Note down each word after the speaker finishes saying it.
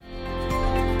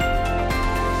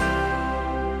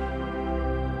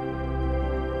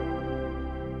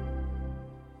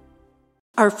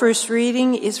Our first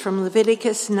reading is from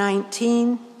Leviticus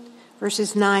 19,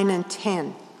 verses 9 and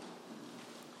 10.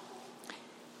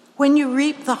 When you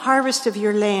reap the harvest of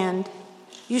your land,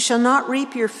 you shall not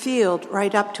reap your field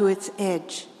right up to its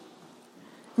edge.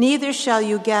 Neither shall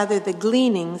you gather the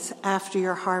gleanings after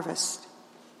your harvest.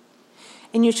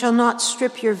 And you shall not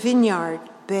strip your vineyard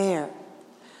bare.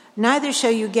 Neither shall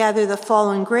you gather the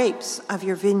fallen grapes of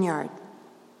your vineyard.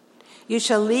 You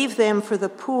shall leave them for the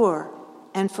poor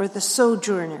and for the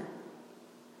sojourner.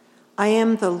 I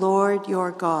am the Lord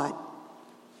your God.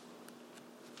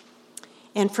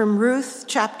 And from Ruth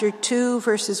chapter 2,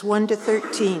 verses 1 to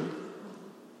 13.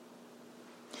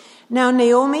 Now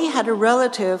Naomi had a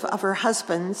relative of her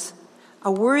husband's,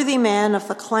 a worthy man of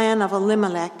the clan of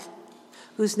Elimelech,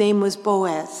 whose name was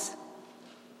Boaz.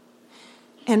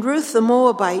 And Ruth the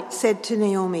Moabite said to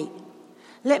Naomi,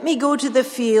 "Let me go to the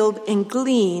field and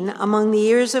glean among the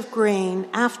ears of grain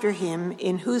after him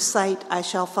in whose sight I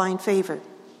shall find favor."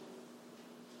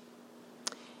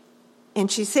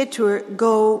 And she said to her,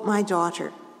 "Go, my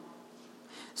daughter."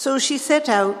 So she set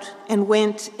out and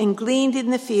went and gleaned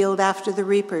in the field after the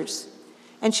reapers.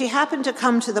 And she happened to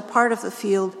come to the part of the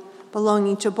field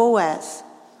belonging to Boaz,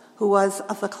 who was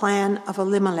of the clan of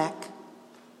Elimelech.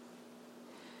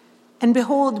 And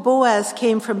behold, Boaz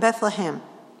came from Bethlehem.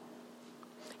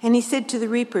 And he said to the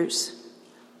reapers,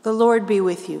 "The Lord be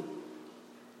with you."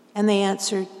 And they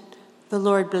answered, "The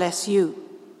Lord bless you."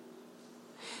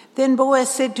 Then Boaz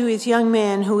said to his young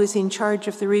man who was in charge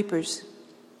of the reapers,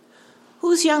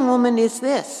 "Whose young woman is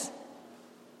this?"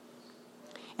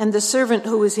 And the servant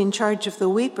who was in charge of the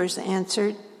reapers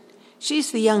answered, "She's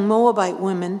the young Moabite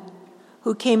woman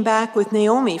who came back with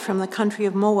Naomi from the country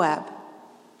of Moab."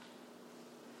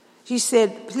 She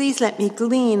said, "Please let me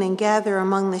glean and gather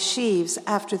among the sheaves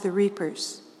after the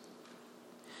reapers."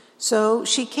 So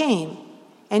she came,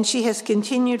 and she has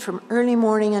continued from early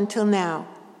morning until now,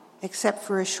 except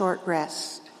for a short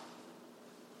rest.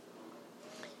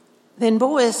 Then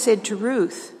Boaz said to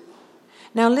Ruth,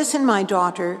 "Now listen, my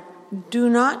daughter, do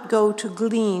not go to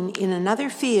glean in another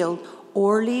field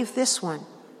or leave this one,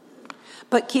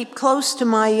 but keep close to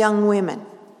my young women.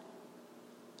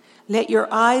 Let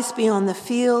your eyes be on the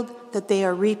field that they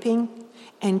are reaping,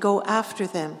 and go after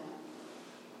them.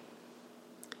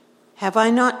 Have I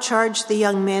not charged the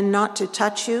young men not to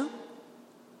touch you?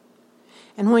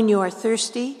 And when you are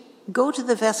thirsty, go to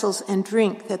the vessels and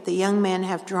drink that the young men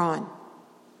have drawn."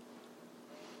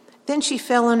 Then she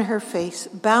fell on her face,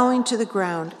 bowing to the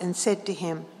ground, and said to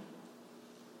him,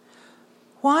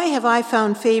 "Why have I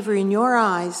found favor in your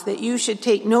eyes that you should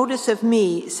take notice of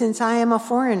me, since I am a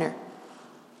foreigner?"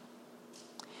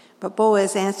 But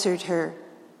Boaz answered her,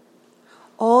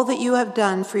 "All that you have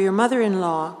done for your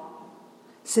mother-in-law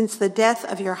since the death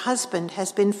of your husband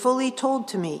has been fully told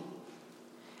to me,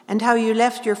 and how you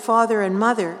left your father and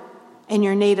mother and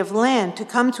your native land to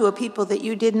come to a people that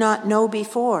you did not know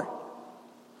before.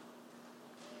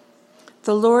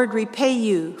 The Lord repay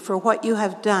you for what you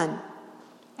have done,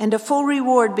 and a full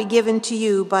reward be given to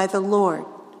you by the Lord,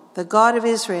 the God of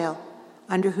Israel,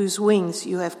 under whose wings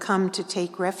you have come to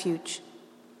take refuge."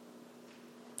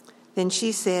 Then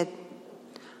she said,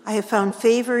 "I have found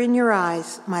favor in your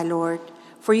eyes, my Lord,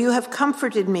 for you have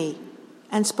comforted me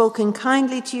and spoken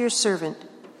kindly to your servant,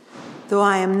 though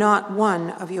I am not one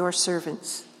of your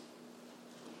servants."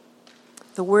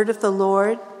 The word of the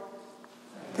Lord.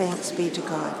 Thanks be to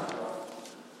God.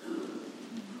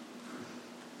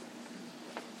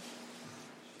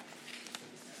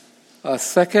 Our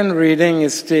second reading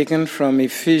is taken from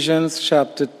Ephesians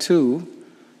chapter 2,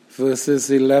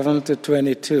 verses 11 to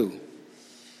 22.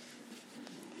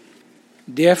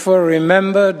 "Therefore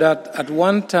remember that at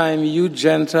one time you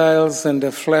Gentiles in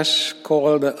the flesh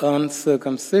called the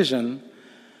uncircumcision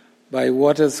by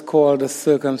what is called the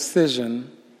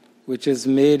circumcision, which is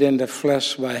made in the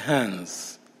flesh by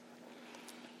hands.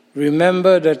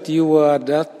 Remember that you were at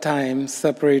that time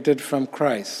separated from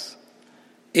Christ,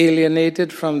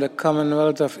 alienated from the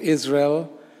commonwealth of Israel,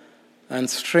 and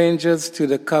strangers to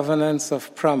the covenants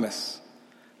of promise,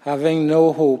 having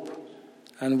no hope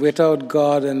and without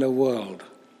God in the world.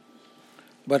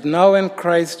 But now in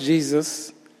Christ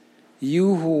Jesus,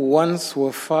 you who once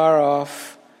were far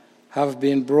off have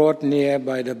been brought near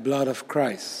by the blood of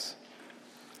Christ.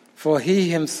 For he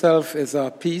himself is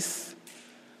our peace,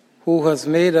 who has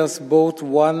made us both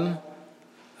one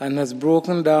and has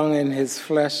broken down in his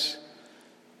flesh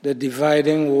the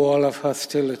dividing wall of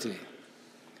hostility,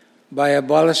 by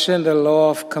abolishing the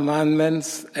law of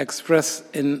commandments expressed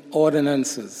in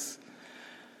ordinances,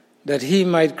 that he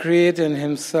might create in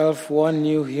himself one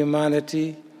new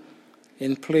humanity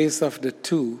in place of the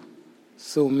two,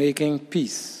 so making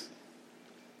peace,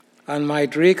 and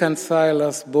might reconcile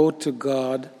us both to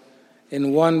God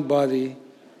in one body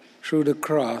through the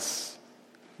cross,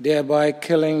 thereby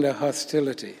killing the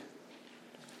hostility.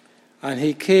 And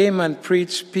he came and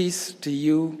preached peace to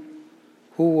you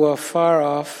who were far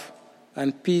off,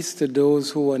 and peace to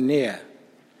those who were near.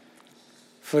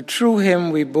 For through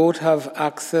him we both have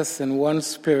access in one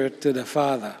Spirit to the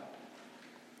Father.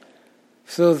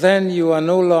 So then you are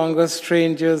no longer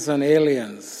strangers and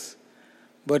aliens,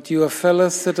 but you are fellow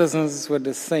citizens with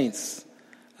the saints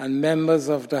and members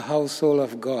of the household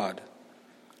of God,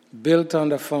 built on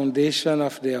the foundation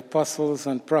of the apostles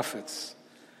and prophets,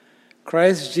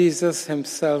 Christ Jesus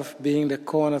himself being the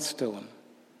cornerstone,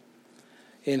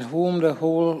 in whom the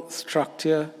whole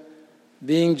structure,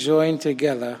 being joined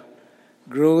together,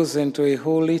 grows into a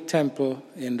holy temple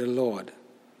in the Lord.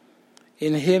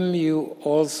 In him you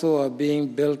also are being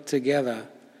built together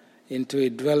into a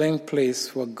dwelling place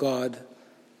for God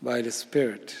by the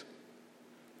Spirit.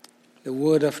 The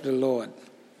word of the Lord.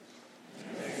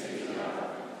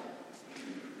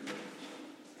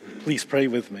 Please pray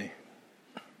with me.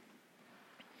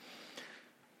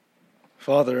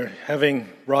 Father, having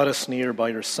brought us near by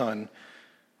your Son,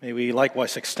 may we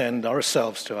likewise extend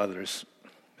ourselves to others,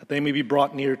 that they may be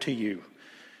brought near to you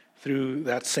through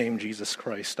that same Jesus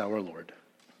Christ our Lord.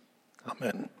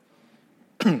 Amen.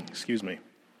 Excuse me.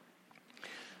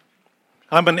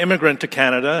 I'm an immigrant to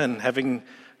Canada, and having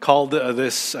called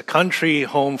this a country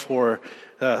home for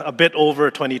a bit over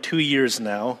 22 years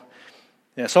now.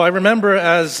 So I remember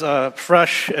as a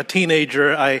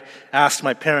teenager, I asked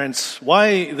my parents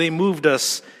why they moved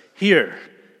us here,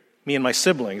 me and my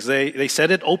siblings. They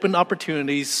said it opened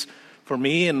opportunities for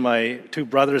me and my two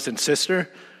brothers and sister,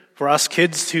 for us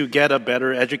kids to get a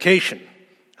better education.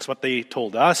 That's what they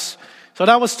told us. So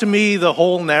that was to me the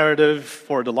whole narrative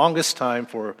for the longest time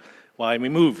for why we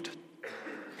moved.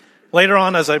 Later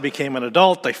on, as I became an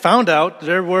adult, I found out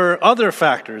there were other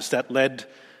factors that led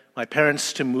my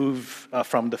parents to move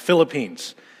from the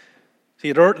Philippines.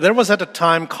 See, there was at the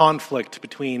time conflict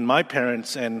between my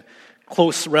parents and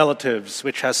close relatives,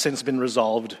 which has since been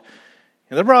resolved.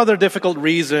 And there were other difficult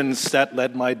reasons that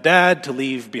led my dad to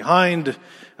leave behind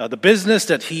the business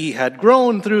that he had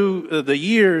grown through the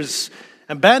years,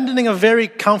 abandoning a very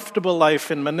comfortable life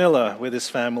in Manila with his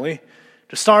family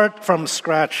to start from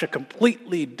scratch a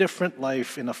completely different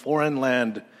life in a foreign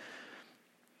land.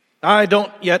 I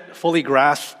don't yet fully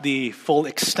grasp the full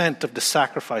extent of the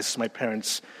sacrifices my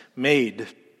parents made,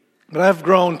 but I've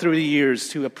grown through the years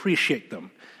to appreciate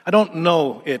them. I don't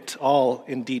know it all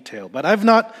in detail, but I've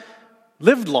not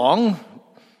lived long,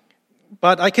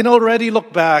 but I can already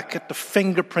look back at the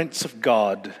fingerprints of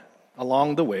God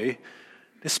along the way,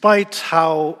 despite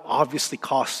how obviously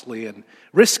costly and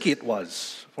risky it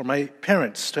was for my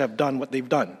parents to have done what they've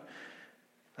done,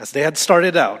 as they had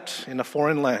started out in a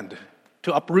foreign land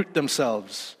to uproot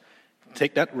themselves,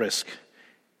 take that risk.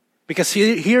 Because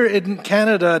here in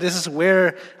Canada, this is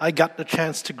where I got the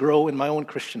chance to grow in my own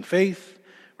Christian faith,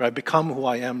 where I become who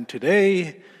I am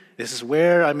today. This is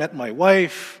where I met my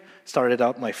wife, started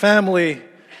out my family.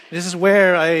 This is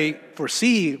where I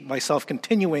foresee myself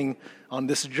continuing on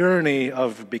this journey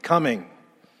of becoming.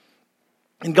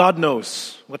 And God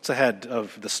knows what's ahead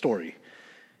of the story.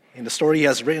 And the story He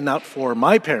has written out for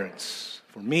my parents,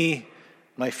 for me,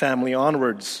 my family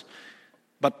onwards.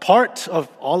 But part of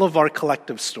all of our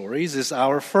collective stories is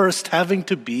our first having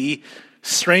to be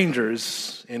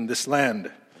strangers in this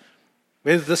land.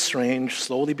 With the strange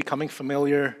slowly becoming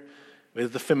familiar,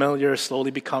 with the familiar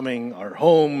slowly becoming our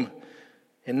home,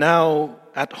 and now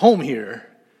at home here,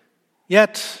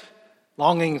 yet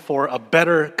longing for a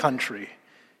better country.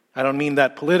 I don't mean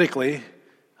that politically,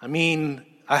 I mean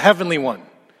a heavenly one,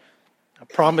 a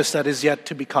promise that is yet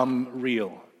to become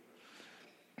real.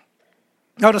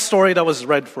 Now, the story that was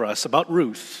read for us about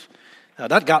Ruth,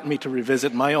 that got me to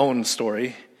revisit my own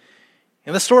story.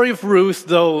 And the story of Ruth,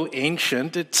 though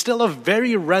ancient, it's still a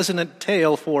very resonant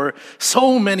tale for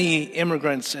so many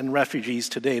immigrants and refugees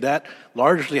today. That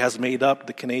largely has made up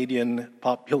the Canadian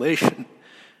population.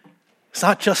 It's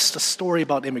not just a story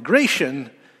about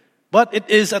immigration, but it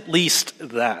is at least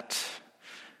that.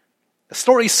 The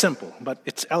story is simple, but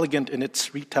it's elegant in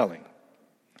its retelling.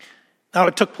 Now,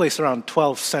 it took place around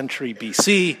 12th century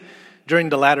BC, during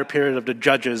the latter period of the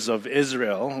judges of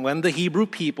Israel, when the Hebrew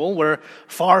people were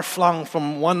far flung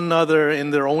from one another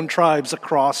in their own tribes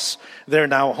across their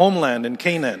now homeland in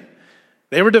Canaan.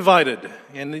 They were divided,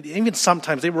 and even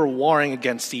sometimes they were warring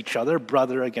against each other,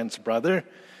 brother against brother.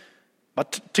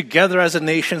 But together as a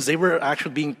nation, they were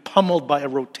actually being pummeled by a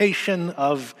rotation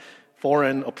of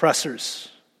foreign oppressors.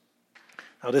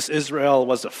 Now, this Israel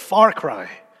was a far cry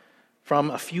from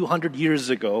a few hundred years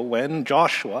ago when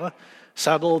Joshua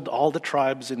settled all the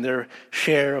tribes in their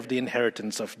share of the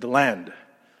inheritance of the land.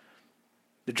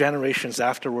 The generations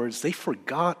afterwards, they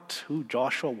forgot who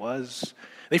Joshua was.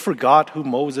 They forgot who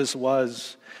Moses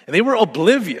was. And they were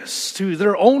oblivious to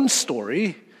their own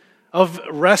story of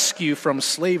rescue from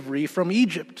slavery from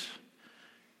Egypt.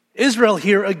 Israel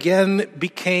here again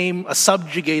became a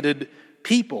subjugated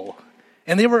people,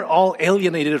 and they were all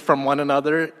alienated from one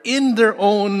another in their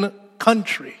own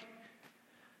country.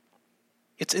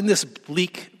 It's in this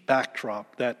bleak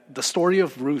backdrop that the story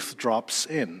of Ruth drops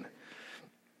in.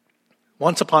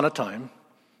 Once upon a time,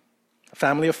 a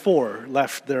family of 4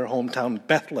 left their hometown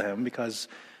Bethlehem because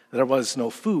there was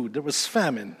no food. There was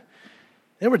famine.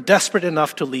 They were desperate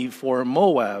enough to leave for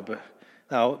Moab.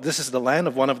 Now, this is the land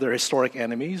of one of their historic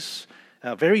enemies,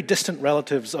 very distant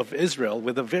relatives of Israel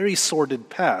with a very sordid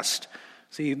past.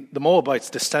 See, the Moabites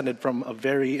descended from a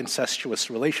very incestuous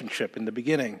relationship in the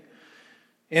beginning.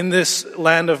 In this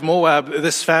land of Moab,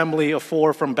 this family of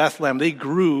 4 from Bethlehem, they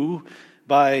grew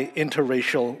by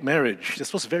interracial marriage.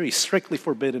 This was very strictly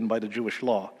forbidden by the Jewish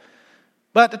law.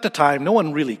 But at the time, no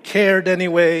one really cared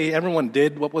anyway. Everyone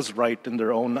did what was right in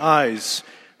their own eyes.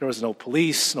 There was no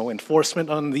police, no enforcement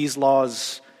on these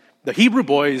laws. The Hebrew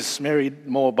boys married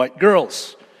Moabite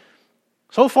girls.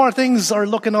 So far, things are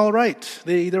looking all right.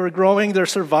 They were growing, they're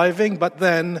surviving, but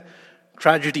then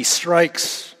tragedy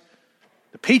strikes.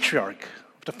 The patriarch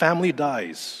of the family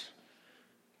dies.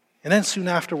 And then soon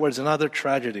afterwards, another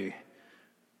tragedy.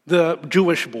 The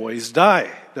Jewish boys die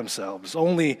themselves.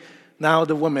 Only now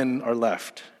the women are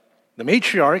left. The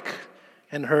matriarch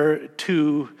and her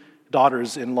 2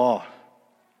 daughters-in-law.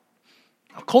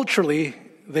 Culturally,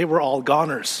 they were all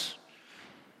goners.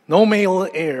 No male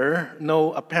heir,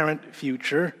 no apparent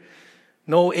future,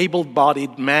 no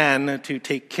able-bodied man to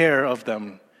take care of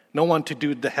them, no one to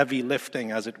do the heavy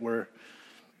lifting, as it were.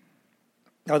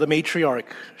 Now the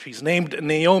matriarch, she's named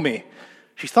Naomi.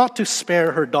 She thought to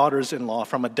spare her daughters-in-law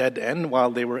from a dead end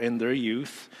while they were in their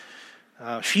youth.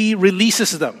 She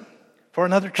releases them for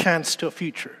another chance to a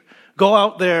future. Go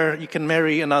out there, you can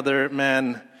marry another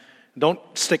man. Don't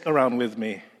stick around with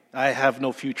me. I have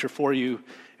no future for you.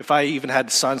 If I even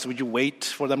had sons, would you wait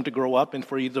for them to grow up and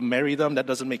for you to marry them? That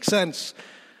doesn't make sense.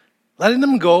 Letting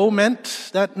them go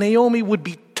meant that Naomi would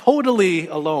be totally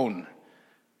alone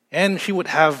and she would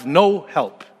have no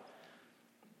help.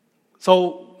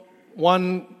 So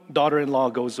one daughter-in-law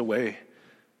goes away,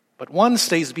 but one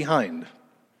stays behind.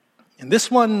 And this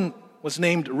one was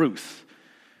named Ruth.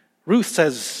 Ruth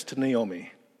says to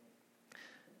Naomi,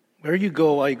 "Where you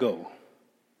go, I go.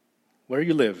 Where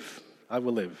you live, I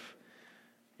will live.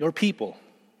 Your people,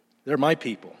 they're my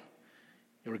people.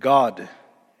 Your God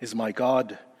is my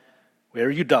God. Where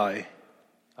you die,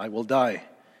 I will die.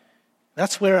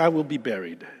 That's where I will be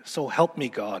buried. So help me,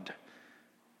 God.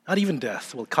 Not even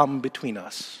death will come between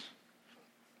us."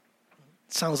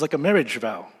 It sounds like a marriage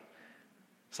vow.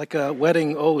 It's like a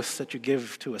wedding oath that you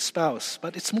give to a spouse,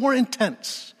 but it's more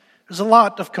intense. There's a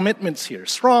lot of commitments here,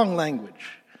 strong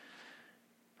language.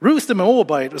 Ruth the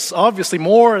Moabite was obviously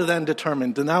more than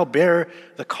determined to now bear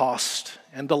the cost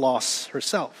and the loss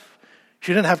herself.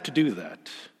 She didn't have to do that.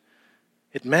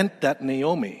 It meant that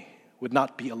Naomi would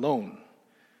not be alone,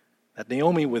 that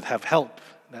Naomi would have help,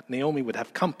 that Naomi would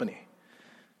have company.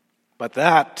 But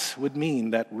that would mean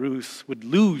that Ruth would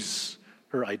lose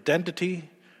her identity,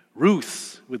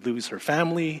 Ruth would lose her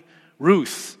family,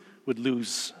 Ruth would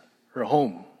lose her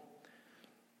home.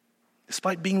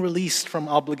 Despite being released from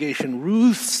obligation,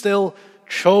 Ruth still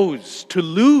chose to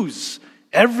lose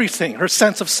everything, her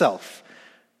sense of self,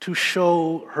 to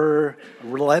show her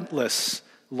relentless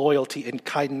loyalty and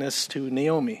kindness to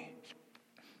Naomi.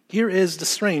 Here is the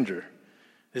stranger.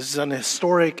 This is an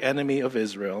historic enemy of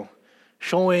Israel,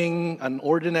 showing an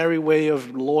ordinary way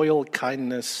of loyal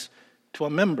kindness to a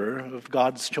member of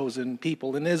God's chosen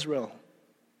people in Israel.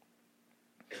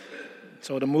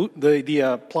 So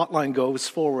the plot line goes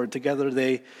forward. Together,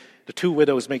 the 2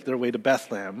 widows make their way to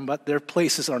Bethlehem, but their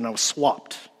places are now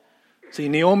swapped. See,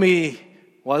 Naomi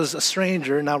was a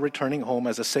stranger, now returning home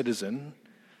as a citizen,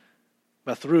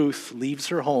 but Ruth leaves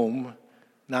her home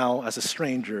now as a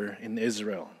stranger in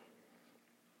Israel.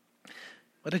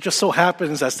 But it just so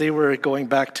happens, as they were going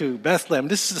back to Bethlehem,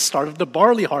 this is the start of the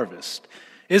barley harvest.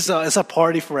 It's a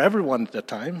party for everyone at the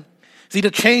time. See,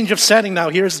 the change of setting now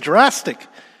here is drastic.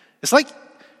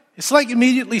 It's like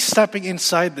immediately stepping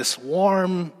inside this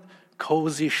warm,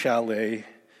 cozy chalet,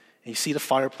 and you see the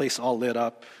fireplace all lit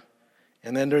up,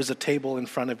 and then there's a table in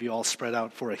front of you all spread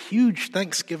out for a huge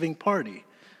Thanksgiving party.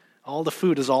 All the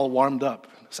food is all warmed up.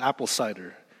 There's apple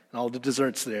cider and all the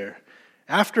desserts there.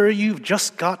 after you've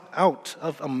just got out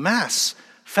of a mass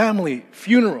family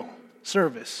funeral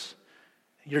service.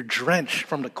 You're drenched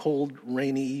from the cold,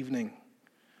 rainy evening.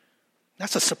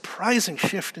 That's a surprising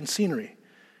shift in scenery.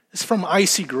 It's from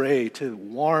icy gray to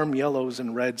warm yellows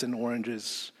and reds and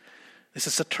oranges. This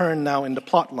is a turn now in the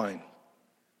plot line.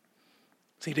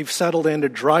 See, they've settled in, they're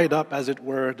dried up, as it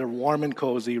were, they're warm and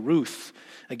cozy. Ruth,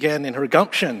 again, in her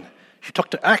gumption, she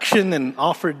took to action and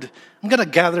offered, I'm going to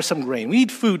gather some grain. We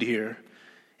need food here.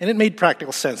 And it made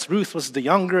practical sense. Ruth was the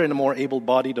younger and the more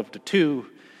able-bodied of the two.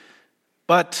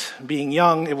 But being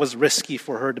young, it was risky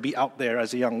for her to be out there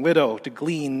as a young widow to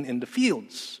glean in the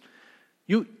fields.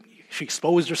 She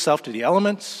exposed herself to the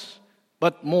elements,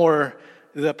 but more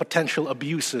the potential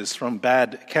abuses from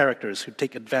bad characters who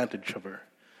take advantage of her.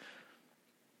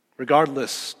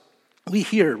 Regardless, we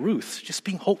hear Ruth just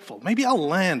being hopeful. Maybe I'll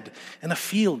land in a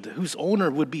field whose owner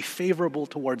would be favorable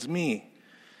towards me.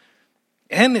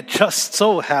 And it just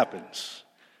so happens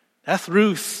that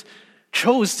Ruth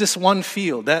chose this one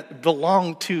field that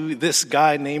belonged to this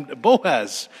guy named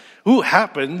Boaz, who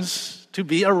happens to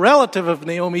be a relative of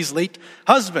Naomi's late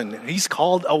husband. He's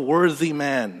called a worthy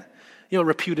man,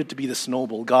 reputed to be this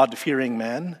noble, God-fearing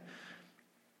man.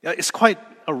 It's quite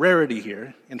a rarity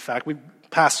here. In fact, we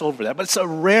pass over that. But it's a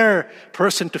rare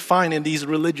person to find in these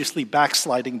religiously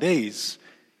backsliding days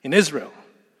in Israel.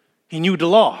 He knew the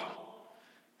law,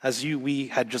 as we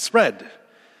had just read.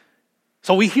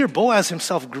 So we hear Boaz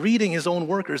himself greeting his own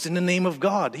workers in the name of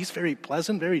God. He's very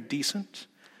pleasant, very decent,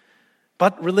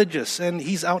 but religious. And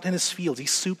he's out in his fields.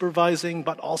 He's supervising,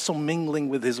 but also mingling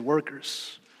with his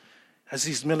workers. As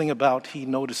he's milling about, he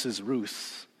notices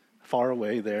Ruth far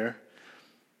away there.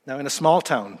 Now, in a small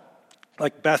town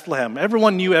like Bethlehem,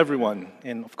 everyone knew everyone.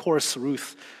 And of course,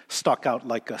 Ruth stuck out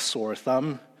like a sore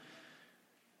thumb.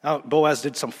 Now, Boaz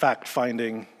did some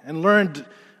fact-finding and learned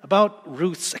about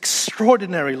Ruth's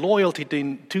extraordinary loyalty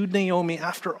to Naomi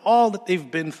after all that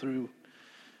they've been through.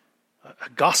 A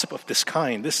gossip of this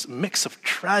kind, this mix of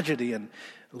tragedy and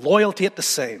loyalty at the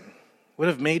same, would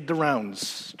have made the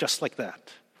rounds just like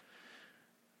that.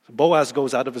 So Boaz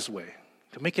goes out of his way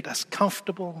to make it as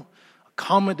comfortable,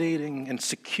 accommodating, and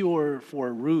secure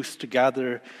for Ruth to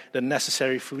gather the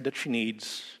necessary food that she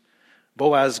needs.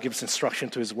 Boaz gives instruction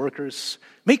to his workers,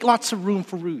 make lots of room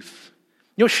for Ruth.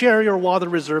 Share your water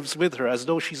reserves with her as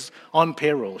though she's on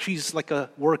payroll. She's like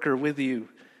a worker with you.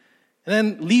 And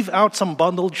then leave out some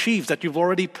bundled sheaves that you've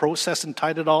already processed and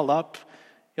tied it all up.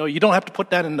 You don't have to put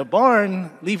that in the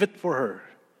barn. Leave it for her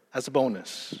as a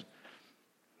bonus.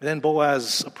 And then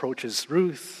Boaz approaches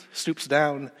Ruth, stoops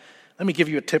down. Let me give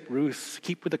you a tip, Ruth.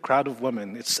 Keep with the crowd of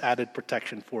women. It's added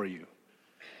protection for you.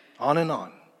 On and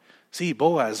on. See,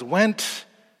 Boaz went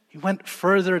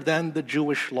further than the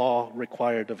Jewish law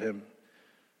required of him.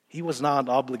 He was not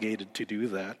obligated to do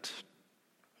that,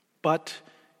 but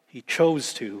he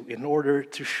chose to in order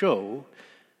to show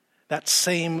that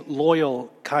same loyal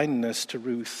kindness to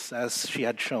Ruth as she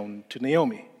had shown to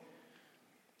Naomi.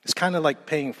 It's kind of like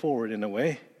paying forward in a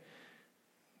way.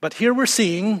 But here we're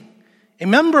seeing a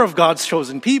member of God's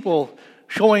chosen people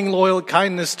showing loyal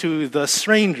kindness to the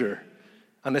stranger,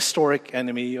 an historic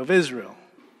enemy of Israel.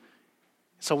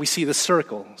 So we see the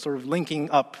circle sort of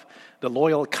linking up the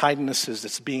loyal kindnesses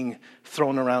that's being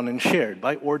thrown around and shared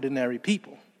by ordinary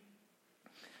people.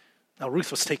 Now,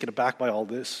 Ruth was taken aback by all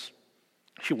this.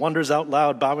 She wonders out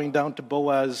loud, bowing down to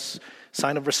Boaz,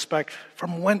 sign of respect,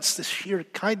 from whence this sheer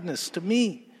kindness to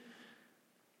me?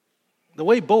 The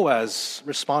way Boaz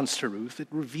responds to Ruth, it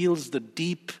reveals the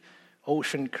deep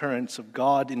ocean currents of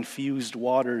God-infused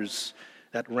waters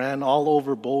that ran all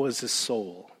over Boaz's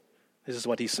soul. This is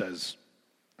what he says.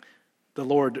 The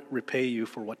Lord repay you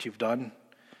for what you've done,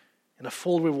 and a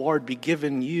full reward be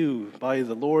given you by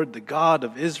the Lord, the God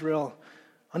of Israel,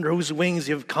 under whose wings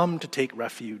you have come to take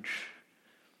refuge.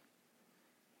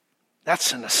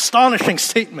 That's an astonishing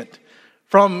statement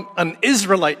from an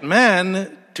Israelite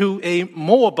man to a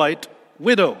Moabite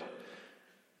widow.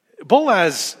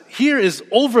 Boaz here is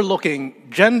overlooking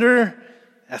gender,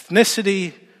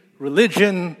 ethnicity,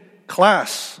 religion,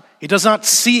 class. He does not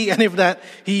see any of that.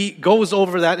 He goes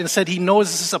over that. Instead, he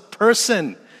knows this is a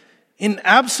person in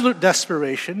absolute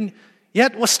desperation,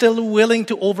 yet was still willing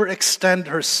to overextend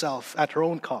herself at her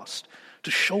own cost,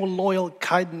 to show loyal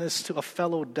kindness to a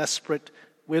fellow desperate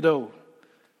widow.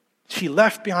 She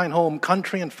left behind home,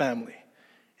 country, and family,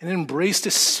 and embraced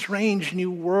this strange new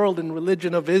world and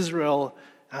religion of Israel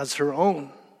as her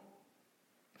own.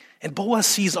 And Boaz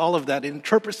sees all of that and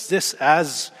interprets this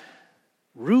as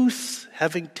Ruth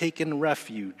having taken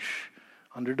refuge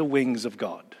under the wings of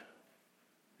God.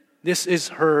 This is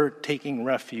her taking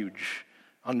refuge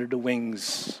under the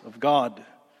wings of God.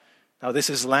 Now, this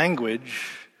is language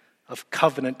of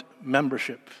covenant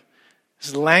membership. This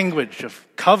is language of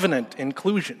covenant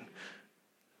inclusion.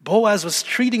 Boaz was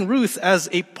treating Ruth as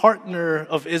a partner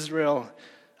of Israel,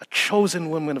 a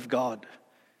chosen woman of God,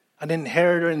 an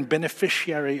inheritor and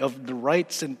beneficiary of the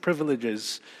rights and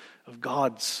privileges of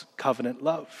God's covenant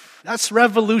love. That's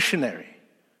revolutionary.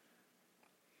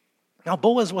 Now,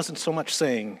 Boaz wasn't so much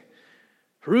saying,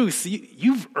 Ruth,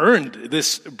 you've earned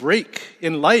this break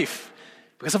in life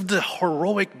because of the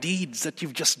heroic deeds that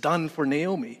you've just done for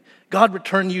Naomi. God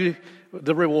return you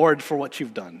the reward for what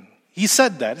you've done. He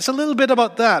said that. It's a little bit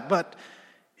about that, but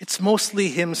it's mostly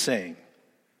him saying,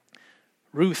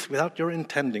 Ruth, without your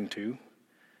intending to,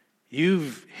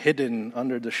 you've hidden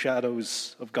under the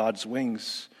shadows of God's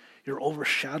wings. You're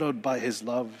overshadowed by his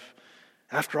love.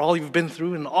 After all you've been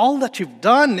through and all that you've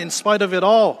done in spite of it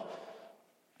all,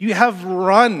 you have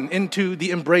run into the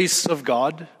embrace of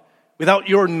God without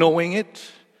your knowing it.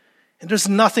 And there's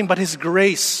nothing but his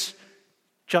grace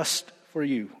just for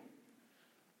you.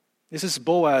 This is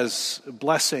Boaz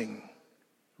blessing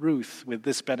Ruth with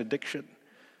this benediction,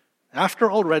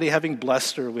 after already having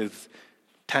blessed her with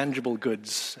tangible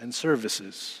goods and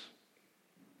services.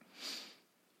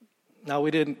 Now,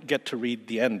 we didn't get to read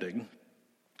the ending,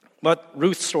 but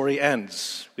Ruth's story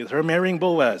ends with her marrying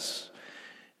Boaz.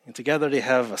 And together they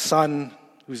have a son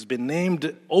who's been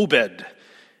named Obed.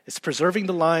 It's preserving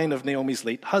the line of Naomi's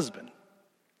late husband.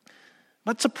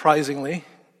 But surprisingly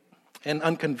and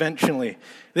unconventionally,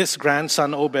 this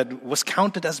grandson Obed was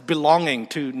counted as belonging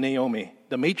to Naomi,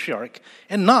 the matriarch,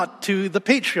 and not to the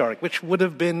patriarch, which would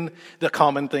have been the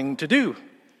common thing to do.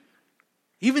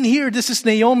 Even here, this is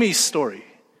Naomi's story.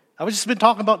 I've just been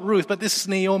talking about Ruth, but this is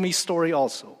Naomi's story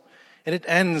also. And it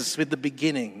ends with the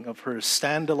beginning of her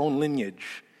standalone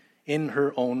lineage in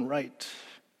her own right.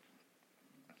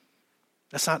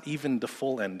 That's not even the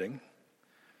full ending.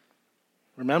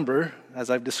 Remember, as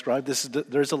I've described,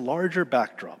 there's a larger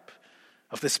backdrop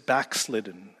of this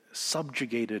backslidden,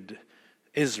 subjugated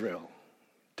Israel,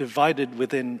 divided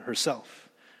within herself.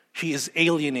 She is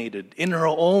alienated in her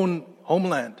own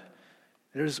homeland.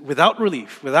 There's without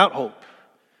relief, without hope.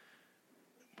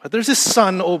 But there's this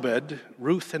son, Obed,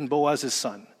 Ruth and Boaz's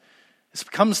son. This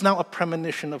becomes now a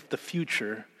premonition of the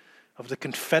future of the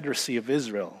confederacy of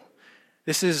Israel.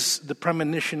 This is the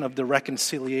premonition of the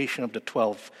reconciliation of the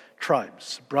 12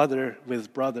 tribes, brother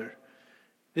with brother.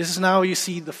 This is now, you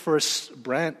see, the first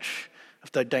branch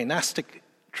of the dynastic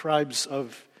tribes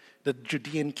of the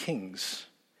Judean kings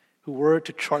who were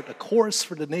to chart a course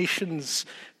for the nation's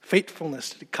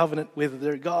faithfulness to the covenant with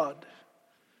their God.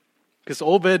 Because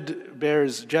Obed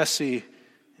bears Jesse,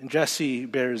 and Jesse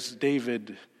bears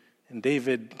David, and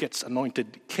David gets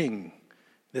anointed king.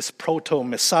 This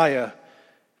proto-Messiah,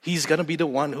 he's going to be the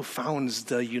one who founds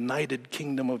the united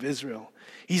kingdom of Israel.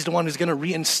 He's the one who's going to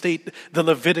reinstate the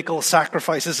Levitical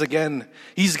sacrifices again.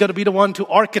 He's going to be the one to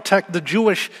architect the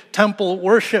Jewish temple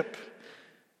worship.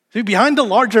 See, behind the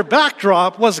larger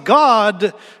backdrop was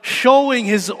God showing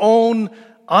his own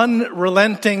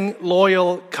unrelenting,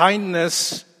 loyal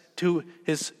kindness to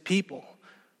his people.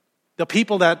 The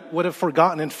people that would have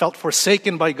forgotten and felt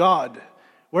forsaken by God.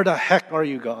 Where the heck are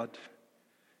you, God?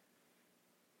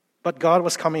 But God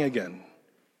was coming again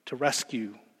to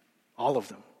rescue all of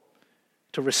them,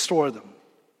 to restore them,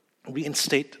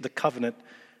 reinstate the covenant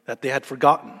that they had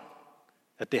forgotten,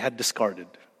 that they had discarded.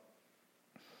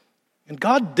 And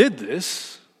God did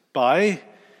this by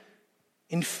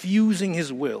infusing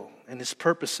his will and his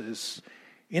purposes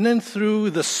in and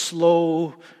through the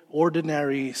slow,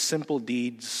 ordinary, simple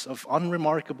deeds of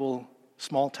unremarkable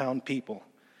small-town people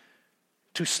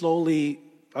to slowly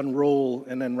unroll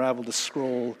and unravel the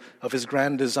scroll of his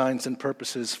grand designs and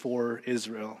purposes for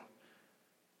Israel.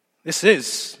 This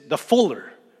is the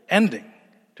fuller ending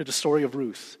to the story of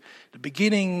Ruth, the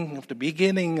beginning of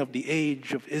the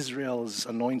age of Israel's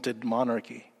anointed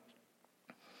monarchy.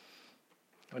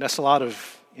 And that's a lot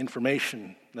of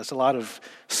information. That's a lot of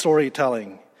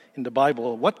storytelling in the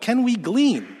Bible. What can we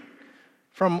glean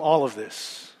from all of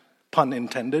this? Pun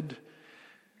intended.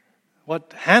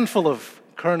 What handful of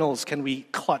kernels can we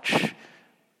clutch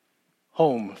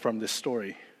home from this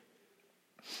story?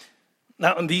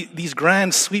 Now, these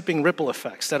grand sweeping ripple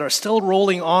effects that are still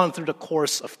rolling on through the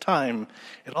course of time,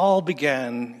 it all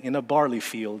began in a barley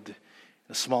field in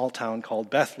a small town called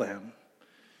Bethlehem.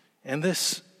 And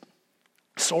this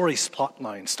story's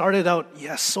plotline started out,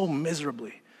 yes, so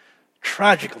miserably,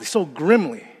 tragically, so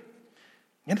grimly.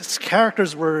 And its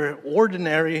characters were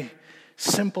ordinary,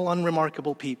 simple,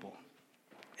 unremarkable people.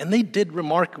 And they did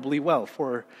remarkably well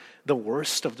for the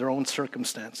worst of their own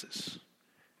circumstances.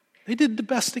 They did the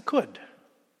best they could,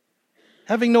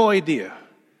 having no idea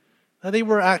They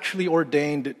were actually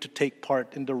ordained to take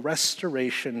part in the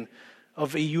restoration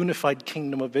of a unified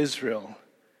kingdom of Israel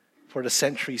for the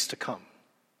centuries to come.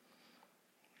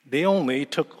 They only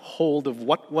took hold of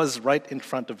what was right in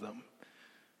front of them,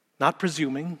 not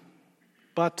presuming,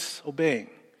 but obeying,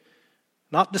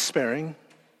 not despairing,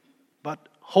 but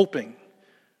hoping,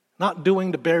 not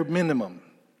doing the bare minimum,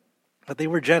 but they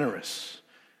were generous,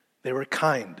 they were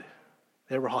kind,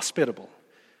 they were hospitable.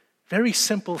 Very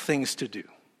simple things to do.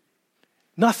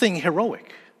 Nothing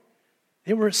heroic.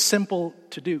 They were simple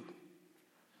to do.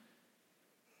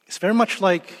 It's very much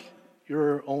like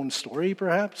your own story,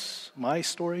 perhaps, my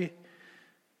story.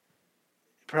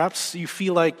 Perhaps you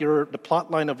feel like the plot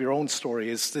line of your own story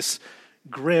is this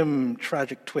grim,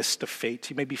 tragic twist of fate.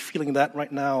 You may be feeling that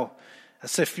right now,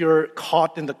 as if you're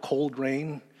caught in the cold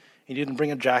rain, and you didn't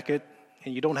bring a jacket,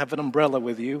 and you don't have an umbrella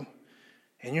with you,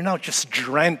 and you're now just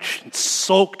drenched and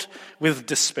soaked with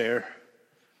despair.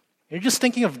 You're just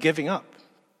thinking of giving up.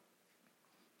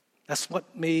 That's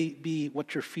what may be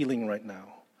what you're feeling right now.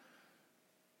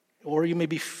 Or you may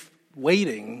be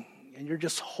waiting, and you're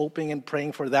just hoping and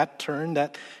praying for that turn,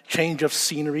 that change of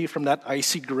scenery from that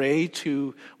icy gray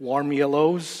to warm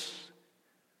yellows.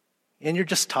 And you're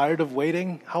just tired of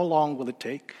waiting. How long will it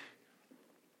take?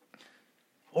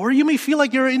 Or you may feel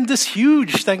like you're in this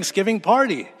huge Thanksgiving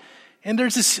party, and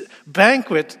there's this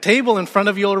banquet table in front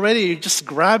of you already. You're just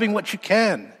grabbing what you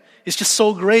can. It's just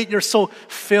so great. You're so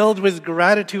filled with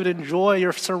gratitude and joy.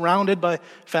 You're surrounded by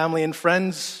family and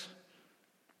friends.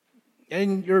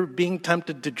 And you're being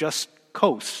tempted to just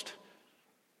coast.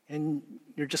 And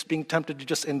you're just being tempted to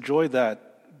just enjoy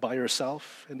that by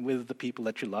yourself and with the people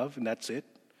that you love, and that's it.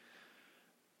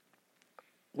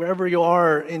 Wherever you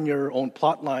are in your own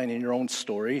plot line, in your own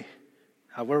story,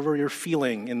 however you're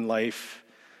feeling in life,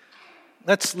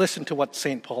 let's listen to what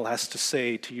St. Paul has to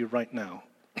say to you right now.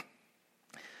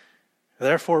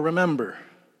 Therefore, remember,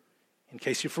 in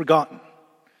case you've forgotten,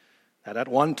 that at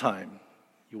one time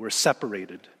you were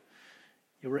separated.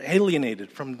 You were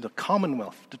alienated from the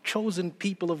commonwealth, the chosen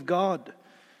people of God.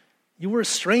 You were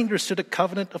strangers to the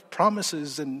covenant of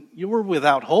promises, and you were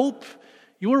without hope.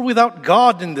 You were without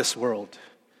God in this world.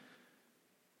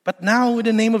 But now, in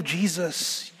the name of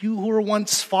Jesus, you who were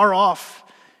once far off,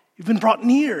 you've been brought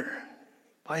near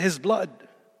by his blood.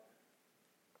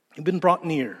 You've been brought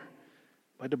near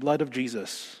by the blood of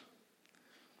Jesus.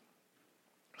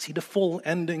 See, the full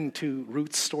ending to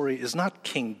Ruth's story is not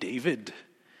King David.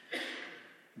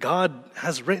 God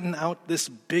has written out this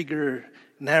bigger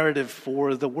narrative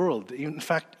for the world. In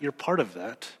fact, you're part of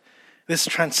that. This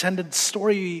transcendent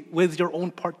story with your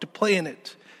own part to play in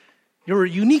it. Your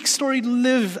unique story to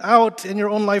live out in your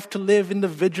own life, to live in the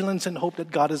vigilance and hope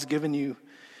that God has given you.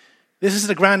 This is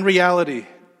the grand reality.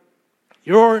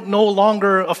 You're no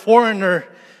longer a foreigner.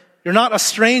 You're not a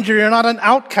stranger. You're not an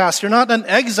outcast. You're not an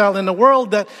exile in a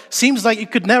world that seems like you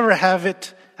could never have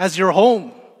it as your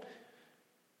home.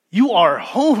 You are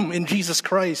home in Jesus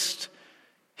Christ.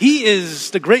 He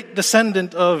is the great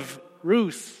descendant of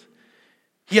Ruth.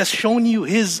 He has shown you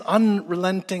his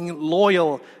unrelenting,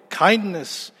 loyal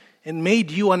kindness and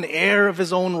made you an heir of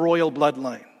his own royal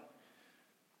bloodline.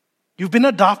 You've been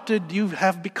adopted. You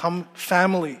have become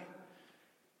family.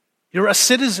 You're a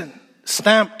citizen,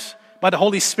 stamped by the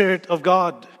Holy Spirit of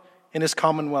God in his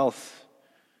commonwealth.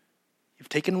 You've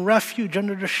taken refuge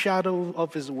under the shadow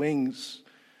of his wings.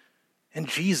 And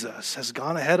Jesus has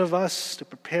gone ahead of us to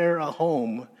prepare a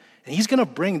home. And he's going to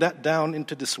bring that down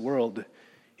into this world.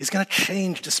 He's going to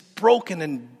change this broken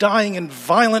and dying and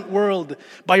violent world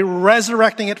by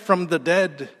resurrecting it from the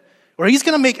dead. Or he's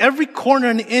going to make every corner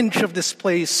and inch of this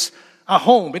place a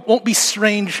home. It won't be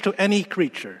strange to any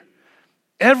creature.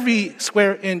 Every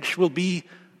square inch will be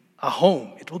a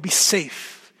home. It will be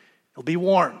safe. It will be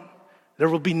warm. There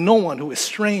will be no one who is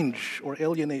strange or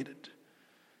alienated.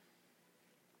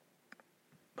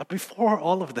 But before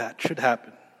all of that should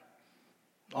happen,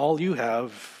 all you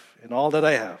have and all that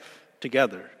I have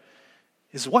together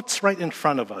is what's right in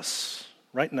front of us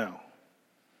right now.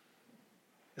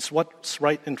 It's what's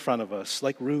right in front of us.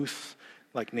 Like Ruth,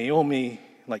 like Naomi,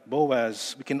 like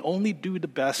Boaz, we can only do the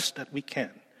best that we can.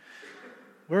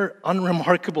 We're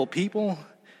unremarkable people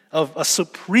of a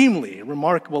supremely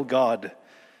remarkable God,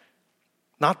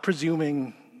 not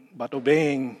presuming, but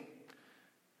obeying,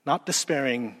 not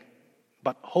despairing,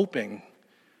 but hoping,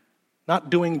 not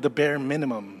doing the bare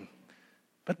minimum,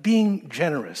 but being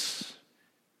generous,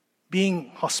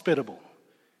 being hospitable,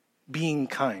 being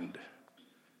kind.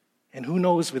 And who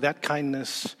knows, with that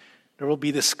kindness, there will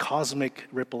be this cosmic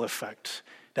ripple effect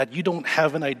that you don't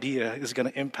have an idea is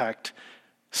going to impact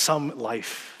some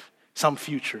life, some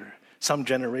future, some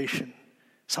generation,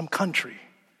 some country.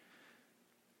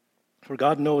 For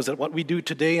God knows that what we do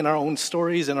today in our own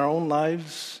stories, in our own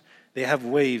lives, they have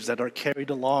waves that are carried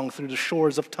along through the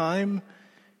shores of time,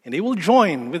 and they will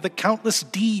join with the countless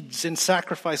deeds and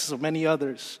sacrifices of many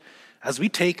others as we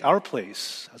take our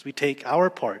place, as we take our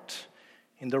part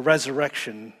in the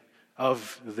resurrection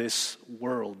of this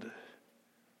world.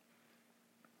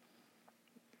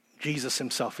 Jesus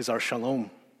himself is our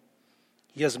shalom.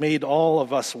 He has made all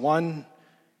of us one.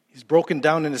 He's broken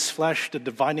down in his flesh the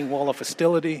dividing wall of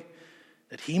hostility,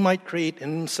 that he might create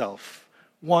in himself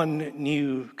one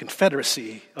new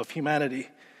confederacy of humanity,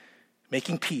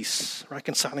 making peace,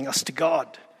 reconciling us to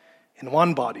God in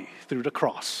one body through the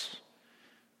cross.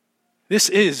 This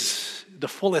is the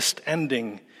fullest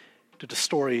ending to the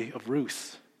story of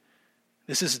Ruth.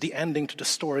 This is the ending to the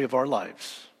story of our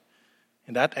lives.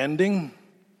 And that ending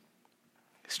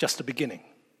is just the beginning.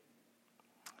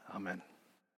 Amen.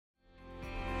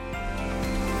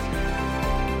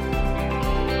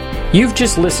 You've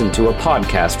just listened to a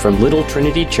podcast from Little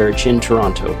Trinity Church in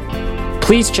Toronto.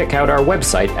 Please check out our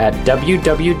website at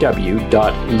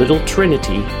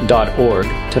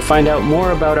www.littletrinity.org to find out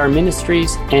more about our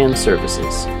ministries and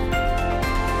services.